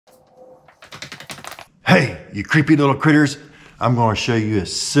Hey, you creepy little critters, I'm going to show you a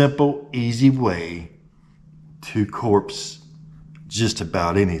simple, easy way to corpse just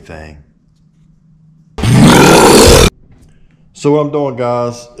about anything. So what I'm doing,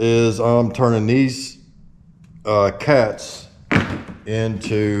 guys, is I'm turning these cats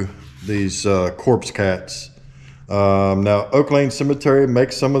into these corpse cats. Now, Oak Lane Cemetery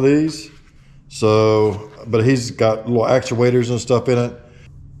makes some of these, but he's got little actuators and stuff in it.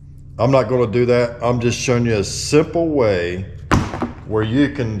 I'm not going to do that. I'm just showing you a simple way where you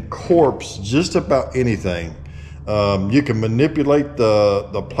can corpse just about anything. You can manipulate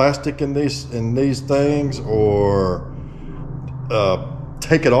the plastic in these things, or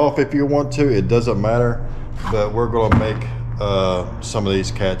take it off if you want to. It doesn't matter. But we're going to make some of these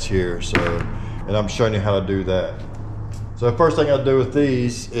cats here. And I'm showing you how to do that. So the first thing I do with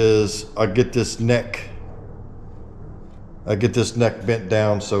these is I get this neck bent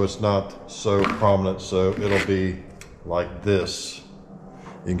down so it's not so prominent, so it'll be like this.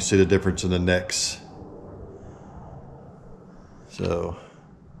 You can see the difference in the necks. So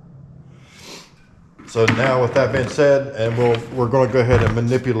now with that being said, and we're going to go ahead and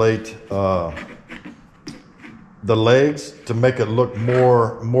manipulate the legs to make it look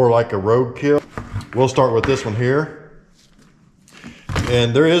more like a roadkill. We'll start with this one here.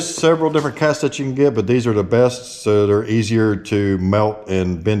 And there is several different cats that you can get, but these are the best, so they're easier to melt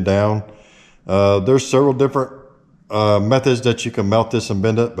and bend down. There's several different methods that you can melt this and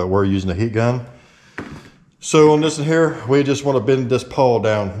bend it, but we're using a heat gun. So on this one here, we just want to bend this paw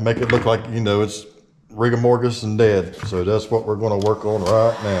down, make it look like, you know, it's rigor mortis and dead. So that's what we're going to work on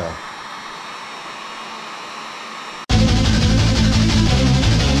right now.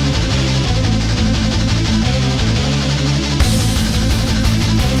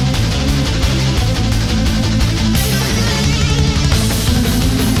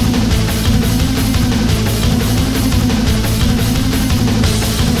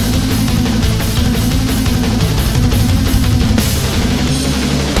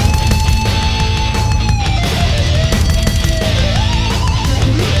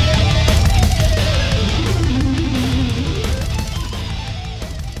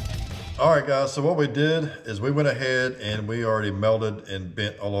 Alright guys, so what we did is we went ahead and we already melted and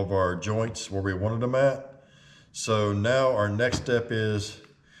bent all of our joints where we wanted them at. So now our next step is,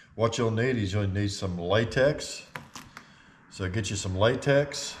 what you'll need is you'll need some latex. So get you some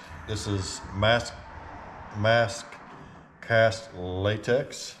latex. This is mask casting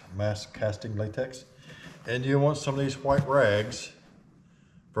latex. And you want some of these white rags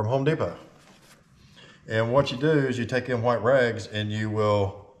from Home Depot. And what you do is you take in white rags and you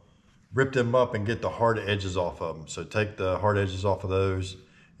will rip them up and get the hard edges off of them. So take the hard edges off of those,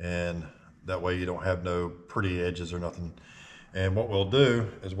 and that way you don't have no pretty edges or nothing. And what we'll do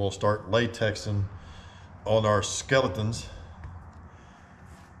is we'll start latexing on our skeletons.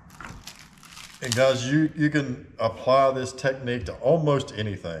 And guys, you can apply this technique to almost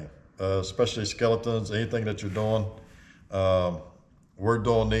anything, especially skeletons, anything that you're doing. We're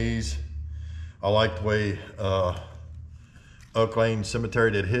doing these. I like the way Oak Lane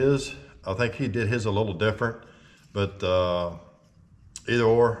Cemetery did his. I think he did his a little different, but either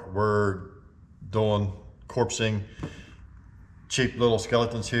or, we're doing corpsing cheap little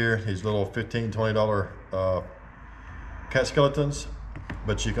skeletons here, these little $15, $20 cat skeletons,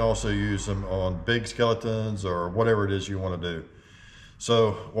 but you can also use them on big skeletons or whatever it is you want to do.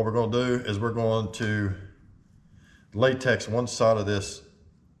 So what we're going to do is we're going to latex one side of this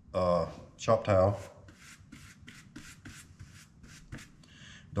shop towel.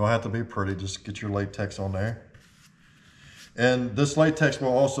 Don't have to be pretty, just get your latex on there. And this latex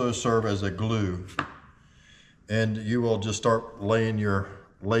will also serve as a glue. And you will just start laying your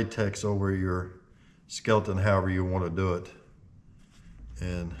latex over your skeleton however you want to do it.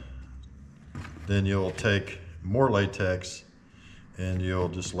 And then you'll take more latex and you'll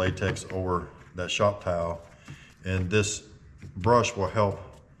just latex over that shop towel. And this brush will help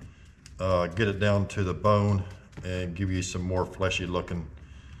get it down to the bone and give you some more fleshy looking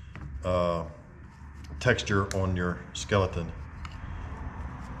texture on your skeleton.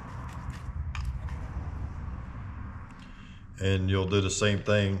 And you'll do the same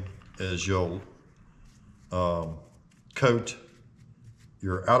thing as you'll coat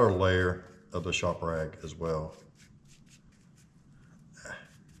your outer layer of the shop rag as well.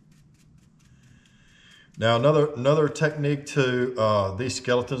 Now another technique to these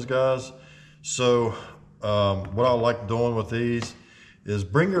skeletons, guys. So what I like doing with these is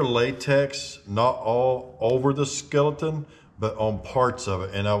bring your latex not all over the skeleton, but on parts of it,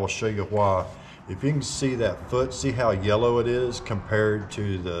 and I will show you why. If you can see that foot, see how yellow it is compared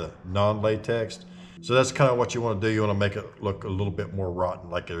to the non-latex. So that's kind of what you want to do. You want to make it look a little bit more rotten,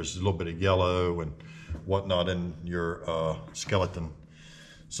 like there's a little bit of yellow and whatnot in your skeleton.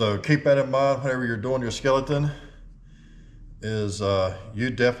 So keep that in mind whenever you're doing your skeleton, is you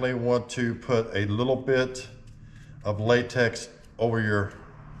definitely want to put a little bit of latex over your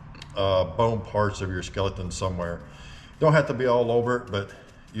bone parts of your skeleton somewhere. Don't have to be all over it, but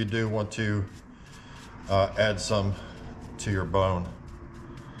you do want to add some to your bone.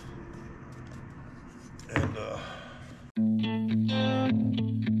 And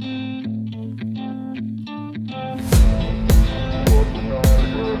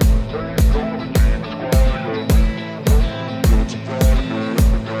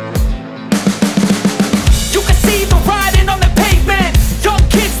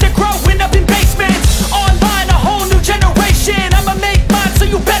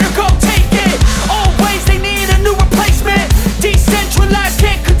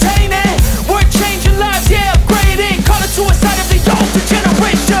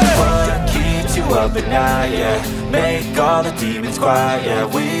at night, yeah. Make all the demons quiet, yeah.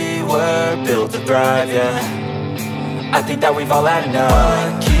 We were built to thrive, yeah. I think that we've all had enough.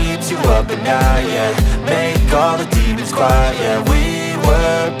 What keeps you up at night, yeah. Make all the demons quiet, yeah. We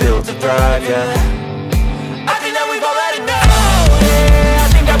were built to thrive, yeah. I think that we've all had enough, yeah. I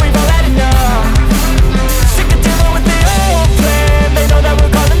think that we've all had enough. Sick of dealing with the old plan. They know that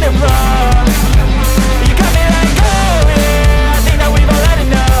we're calling it wrong. You got me like, oh yeah. I think that we've all had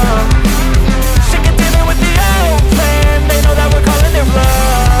enough. With the old plan, they know that we're calling it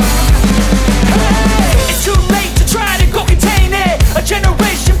love. Hey, it's too late to try to go contain it. A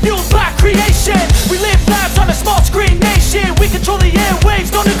generation fueled by creation. We live lives on a small screen nation. We control the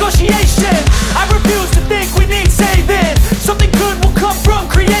airwaves, no negotiation. I refuse to think we need saving. Something good will come from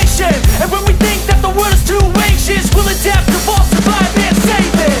creation. And when we think that the world is too anxious, we'll adapt, evolve, survive, and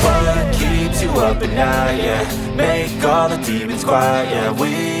save it. What keeps you up at night, yeah. Make all the demons quiet, yeah.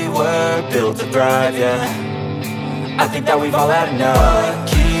 We were built to thrive, yeah. I think that we've all had enough. What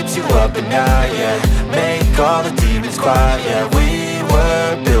keeps you up at night, yeah. Make all the demons quiet, yeah. We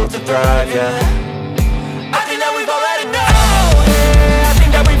were built to thrive, yeah. I think that we've all had enough, yeah. I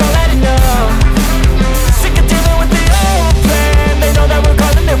think that we've all had enough. Sick of dealing with the old plan. They know that we're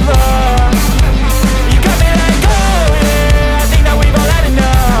calling it wrong. You got me like, oh yeah. I think that we've all had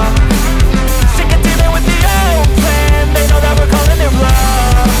enough. Sick of dealing with the old plan. They know that we're calling it wrong.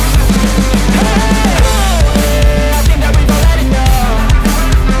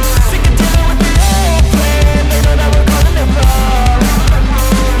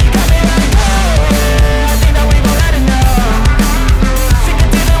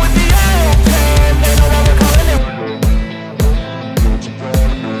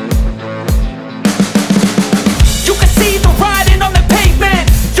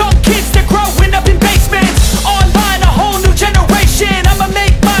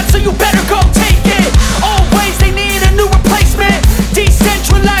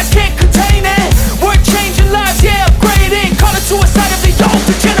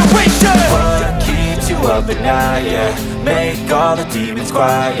 At night, yeah. Make all the demons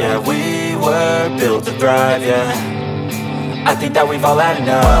quiet, yeah. We were built to thrive, yeah. I think that we've all had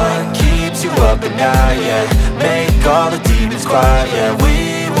enough. What keeps you up at night, yeah. Make all the demons quiet, yeah.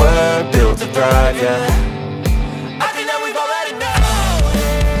 We were built to thrive, yeah. I think that we've all had enough,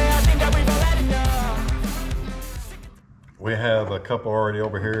 yeah. I think that we've all had enough. we have a couple already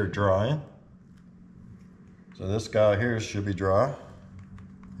over here drying. So this guy here should be dry.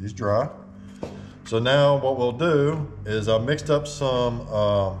 He's dry. So now what we'll do is I mixed up some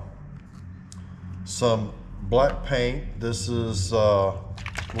black paint. This is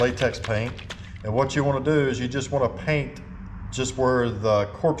latex paint. And what you want to do is you just want to paint just where the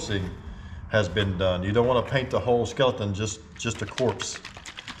corpsing has been done. You don't want to paint the whole skeleton, just a corpse.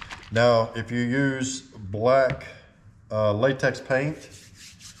 Now, if you use black latex paint,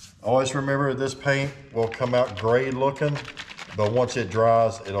 always remember this paint will come out gray looking, but once it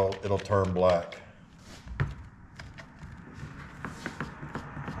dries, it'll turn black.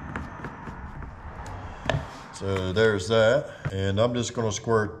 So there's that, and I'm just going to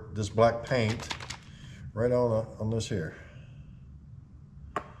squirt this black paint right on this here.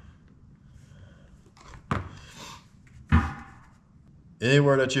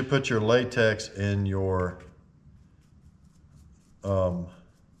 Anywhere that you put your latex in your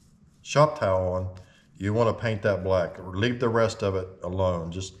shop towel on, you want to paint that black. Leave the rest of it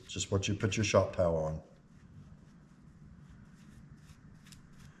alone, just what you put your shop towel on.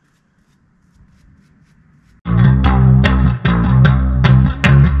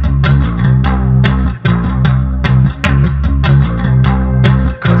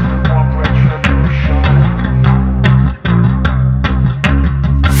 Retribution.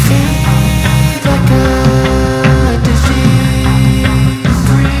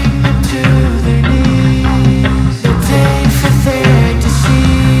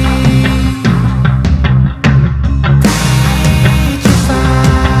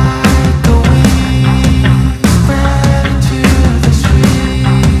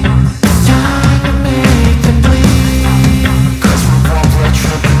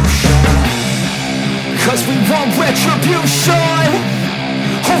 we want retribution.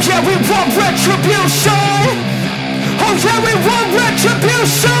 Oh yeah, we want retribution. Oh yeah, we want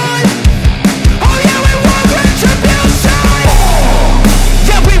retribution. Oh yeah, we want retribution.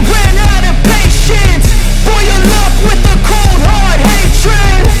 Yeah, we ran out of patience. Boil up with the cold hard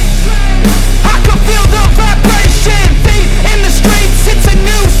hatred. I can feel the vibration. Feet in the streets, it's a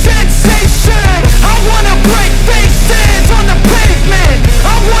new sensation. I wanna break faces on the pavement.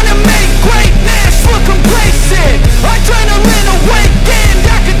 I wanna make greatness look complacent. Adrenaline awakened,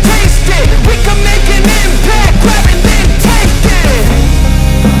 I can taste it. We can make an impact, grab and then take it.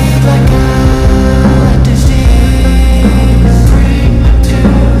 Like a disease, bring them to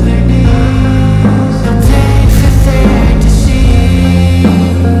their knees. No pain for their disease.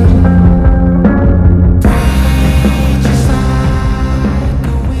 Just like a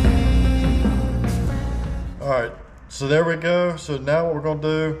weed. All right, so there we go. So now what we're gonna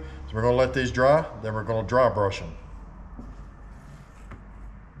do is we're gonna let these dry, then we're gonna dry brush them.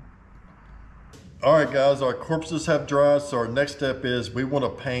 All right, guys, our corpses have dried, so our next step is we want to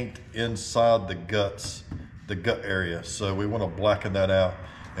paint inside the guts, the gut area. So we want to blacken that out.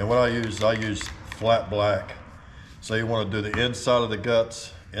 And what I use flat black. So you want to do the inside of the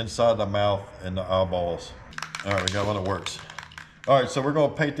guts, inside the mouth, and the eyeballs. All right, we got one that works. All right, so we're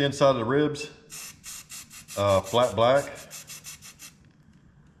going to paint the inside of the ribs, flat black.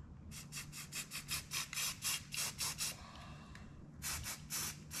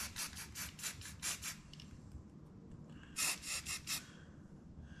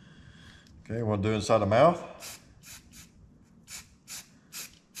 Okay, we'll do inside the mouth.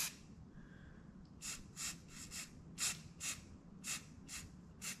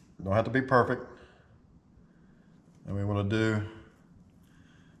 Don't have to be perfect. And we want to do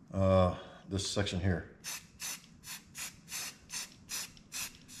this section here.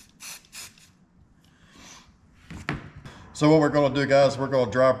 So what we're going to do, guys, we're going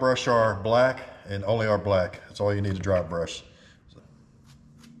to dry brush our black, and only our black. That's all you need to dry brush.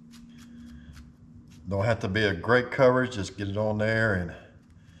 Don't have to be a great coverage, just get it on there and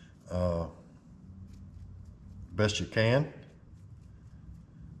best you can.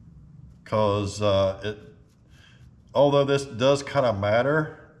 Because although this does kind of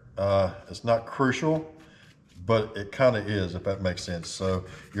matter, it's not crucial, but it kind of is, if that makes sense. So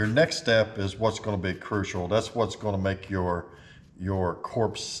your next step is what's going to be crucial. That's what's going to make your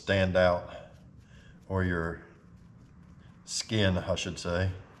corpse stand out, or your skin, I should say.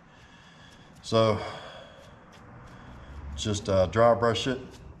 So just dry brush it,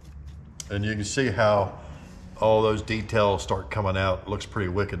 and you can see how all those details start coming out. It looks pretty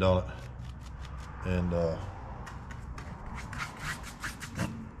wicked, don't it? And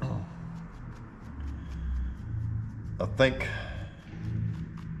I think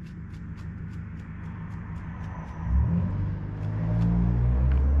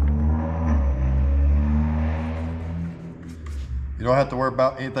you don't have to worry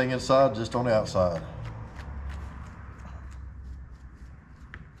about anything inside, just on the outside.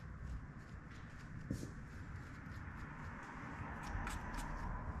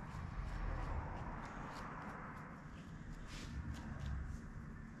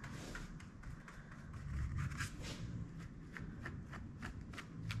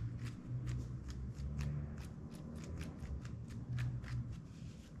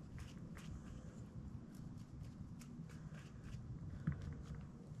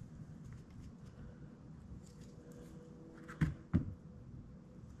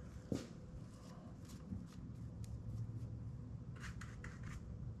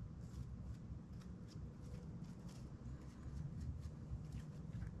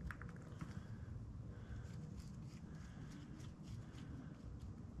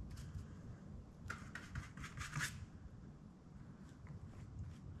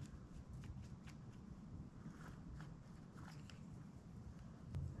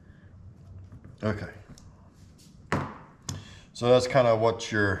 Okay, so that's kind of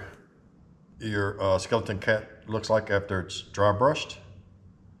what your skeleton cat looks like after it's dry brushed.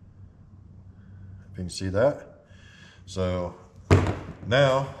 If you can see that. So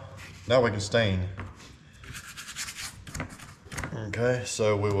now we can stain. Okay,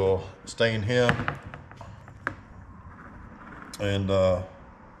 so we will stain him, and we'll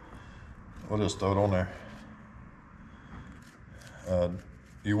just throw it on there.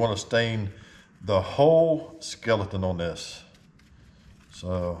 You want to stain the whole skeleton on this.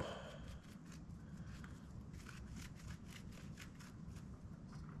 So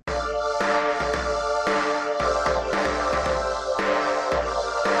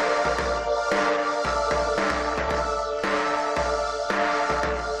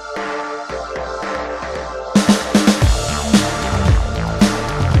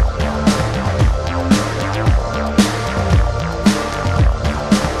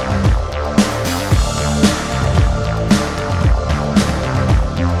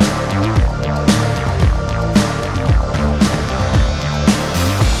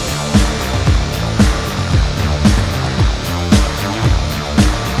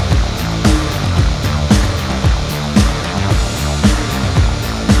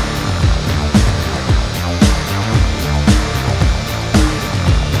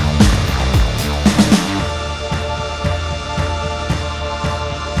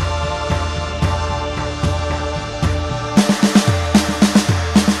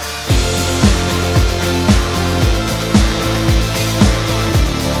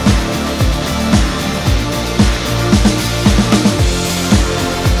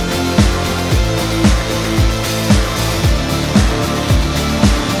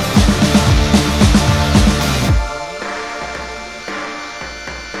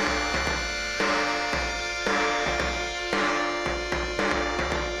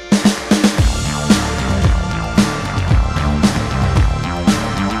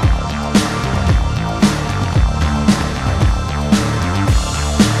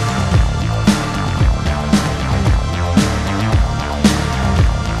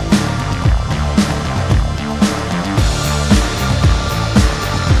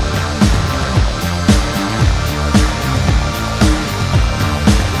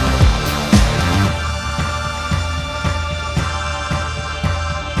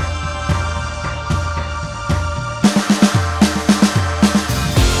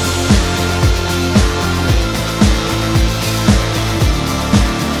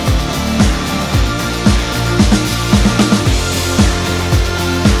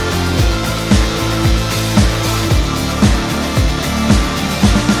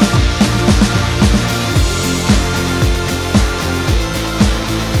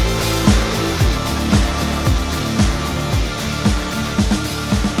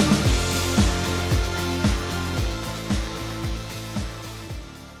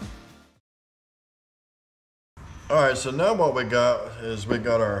All right, so now what we got is we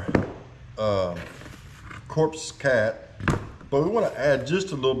got our corpse cat, but we want to add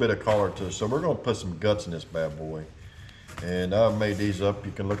just a little bit of color to it. So we're going to put some guts in this bad boy. And I've made these up.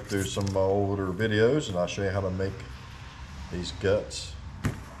 You can look through some of my older videos and I'll show you how to make these guts.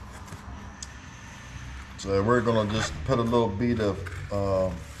 So we're going to just put a little bead of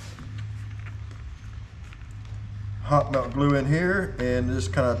hot melt glue in here and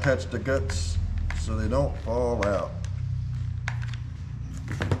just kind of attach the guts so they don't fall out.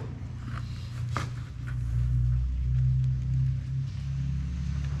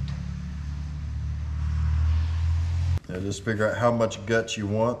 Now just figure out how much guts you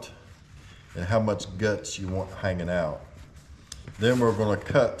want and how much guts you want hanging out. Then we're going to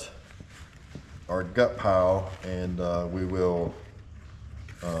cut our gut pile, and we will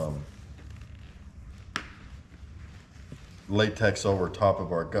latex over top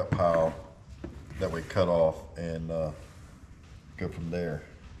of our gut pile that we cut off, and go from there.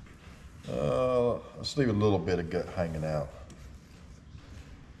 Let's leave a little bit of gut hanging out.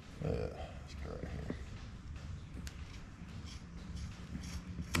 Let's go right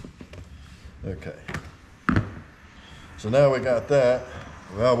here. Okay. So now we got that.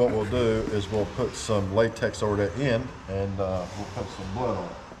 Now what we'll do is we'll put some latex over that end, and we'll put some blood on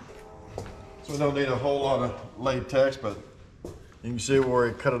it. So we don't need a whole lot of latex, but you can see where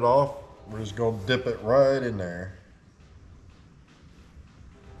we cut it off. We're just going to dip it right in there.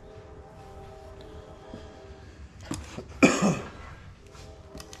 We'll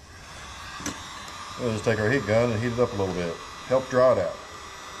just take our heat gun and heat it up a little bit. Help dry it out.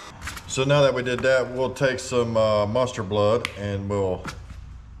 So now that we did that, we'll take some monster blood and we'll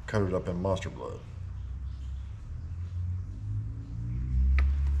coat it up in monster blood.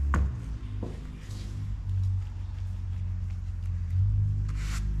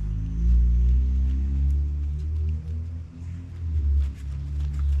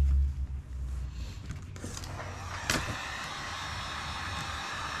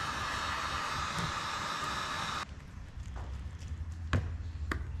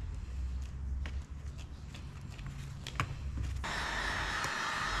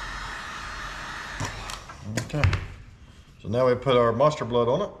 Okay, so now we put our monster blood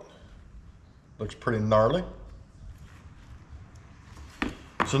on it. Looks pretty gnarly.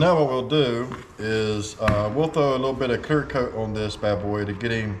 So now what we'll do is we'll throw a little bit of clear coat on this bad boy to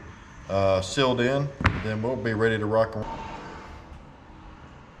get him sealed in. Then we'll be ready to rock and roll.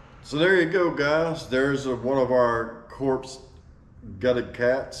 So there you go, guys. There's one of our corpse gutted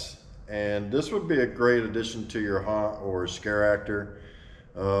cats, and this would be a great addition to your haunt or scare actor.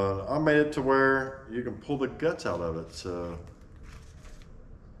 I made it to where you can pull the guts out of it. So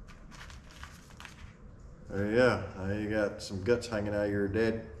there you go. Now you got some guts hanging out of your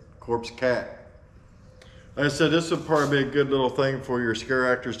dead corpse cat. Like I said, this would probably be a good little thing for your scare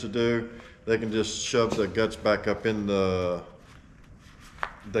actors to do. They can just shove the guts back up in the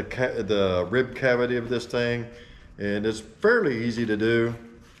rib cavity of this thing, and it's fairly easy to do,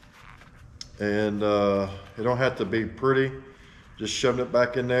 and it don't have to be pretty. Just shoving it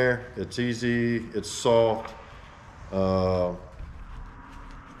back in there. It's easy, it's soft, and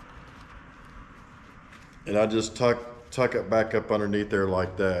I just tuck it back up underneath there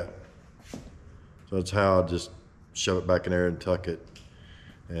like that. So that's how I just shove it back in there and tuck it,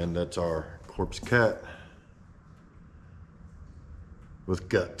 and that's our corpse cat with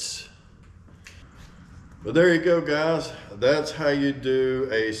guts. But there you go, guys. That's how you do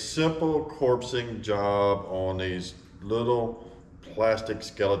a simple corpsing job on these little plastic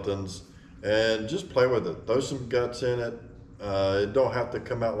skeletons, and just play with it. Throw some guts in it. It don't have to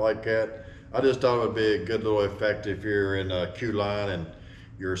come out like that. I just thought it would be a good little effect if you're in a queue line and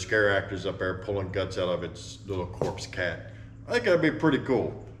your scare actor's up there pulling guts out of its little corpse cat. I think that'd be pretty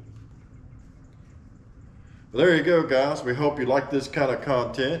cool. Well, there you go, guys. We hope you like this kind of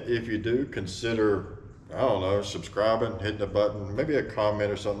content. If you do, consider, I don't know, subscribing, hitting a button, maybe a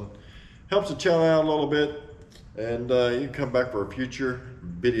comment or something. Helps the channel out a little bit. And you can come back for future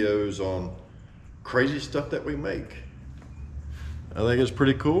videos on crazy stuff that we make. I think it's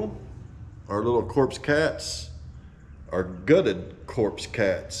pretty cool. Our little corpse cats, our gutted corpse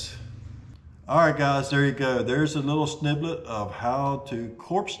cats. All right, guys, there you go. There's a little sniblet of how to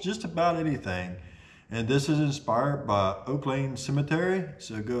corpse just about anything. And this is inspired by Oak Lane Cemetery.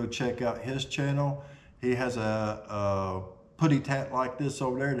 So go check out his channel. He has a putty tat like this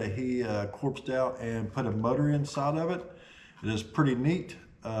over there that he corpsed out and put a motor inside of it. It is pretty neat.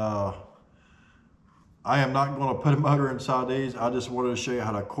 I am not going to put a motor inside these. I just wanted to show you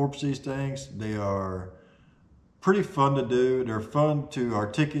how to corpse these things. They are pretty fun to do. They're fun to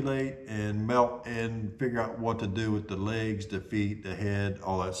articulate and melt and figure out what to do with the legs, the feet, the head,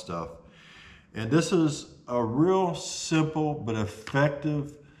 all that stuff. And this is a real simple but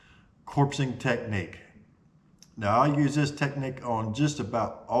effective corpsing technique. Now, I use this technique on just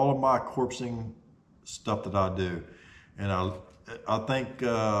about all of my corpsing stuff that I do. And I think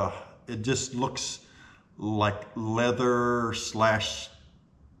it just looks like leather slash,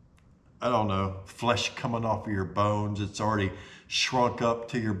 I don't know, flesh coming off of your bones. It's already shrunk up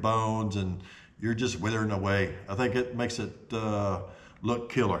to your bones and you're just withering away. I think it makes it look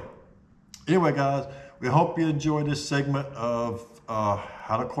killer. Anyway, guys, we hope you enjoyed this segment of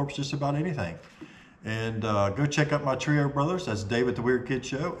how to corpse just about anything. And go check out my trio of brothers. That's David the Weird Kid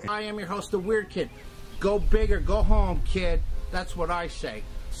Show. I am your host, the Weird Kid. Go big or go home, kid. That's what I say.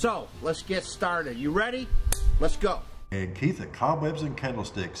 So, let's get started. You ready? Let's go. And Keith at Cobwebs and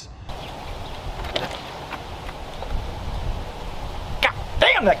Candlesticks. God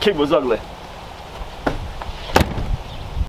damn, that kid was ugly.